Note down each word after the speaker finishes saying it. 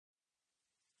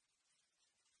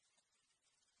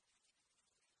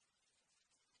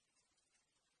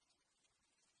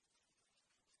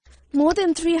More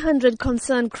than 300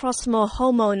 concerned Crossmoor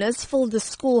homeowners filled the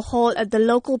school hall at the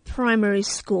local primary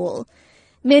school.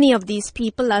 Many of these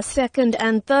people are second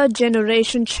and third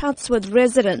generation Chatsworth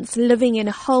residents living in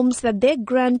homes that their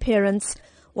grandparents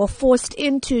were forced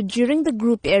into during the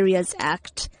Group Areas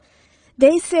Act.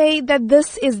 They say that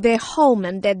this is their home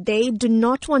and that they do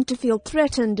not want to feel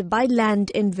threatened by land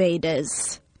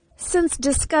invaders. Since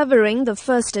discovering the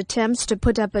first attempts to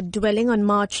put up a dwelling on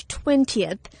March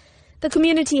 20th, the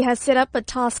community has set up a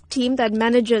task team that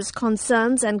manages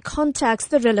concerns and contacts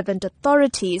the relevant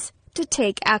authorities to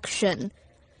take action.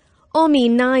 Omi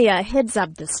Naya heads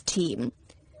up this team.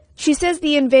 She says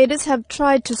the invaders have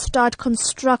tried to start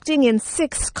constructing in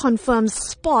 6 confirmed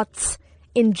spots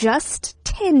in just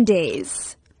 10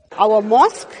 days. Our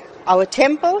mosque, our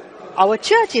temple, our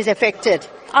church is affected.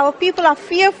 Our people are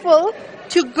fearful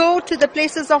to go to the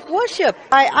places of worship.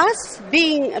 By us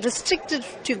being restricted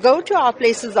to go to our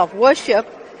places of worship,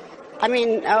 what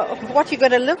are you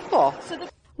going to live for?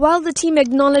 While the team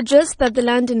acknowledges that the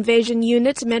Land Invasion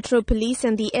Unit, Metro Police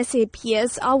and the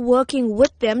SABC are working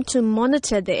with them to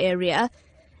monitor the area,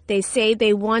 they say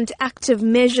they want active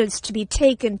measures to be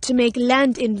taken to make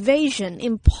land invasion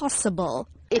impossible.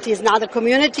 It is now the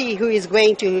community who is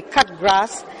going to cut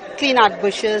grass, clean out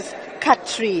bushes, cut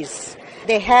trees.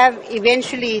 They have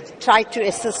eventually tried to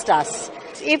assist us.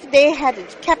 If they had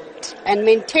kept and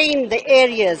maintained the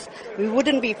areas, we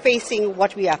wouldn't be facing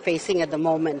what we are facing at the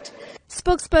moment.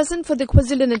 Spokesperson for the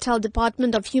KwaZulu-Natal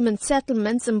Department of Human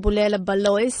Settlements, Mbulela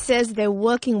Baloy, says they're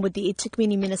working with the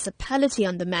eThekwini municipality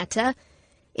on the matter.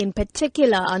 In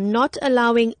particular, are not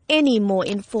allowing any more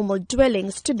informal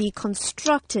dwellings to be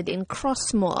constructed in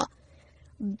Crossmoor.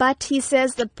 But he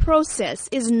says the process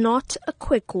is not a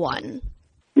quick one.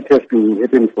 It has been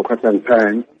happening for quite some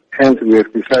time. Hence, we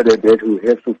have decided that we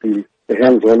have to be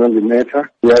hands-on on the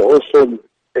matter. We are also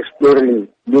exploring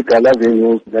legal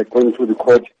avenues like going to the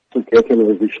court to get an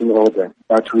eviction order.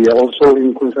 But we are also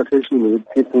in consultation with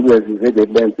people who have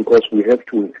invaded land because we have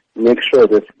to make sure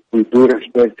that we do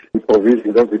respect the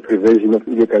provisions of the Prevention of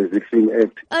Illegal Eviction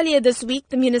Act. Earlier this week,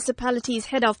 the municipality's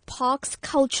head of Parks,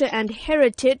 Culture and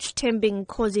Heritage, Tembing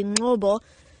Khozi-Ngobo,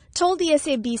 told the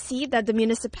SABC that the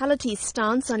municipality's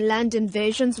stance on land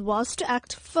invasions was to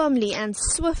act firmly and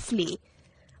swiftly.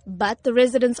 But the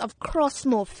residents of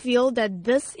Crossmoor feel that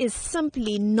this is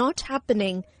simply not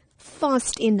happening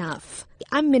fast enough.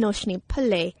 I'm Minoshni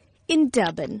Pillay in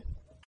Durban.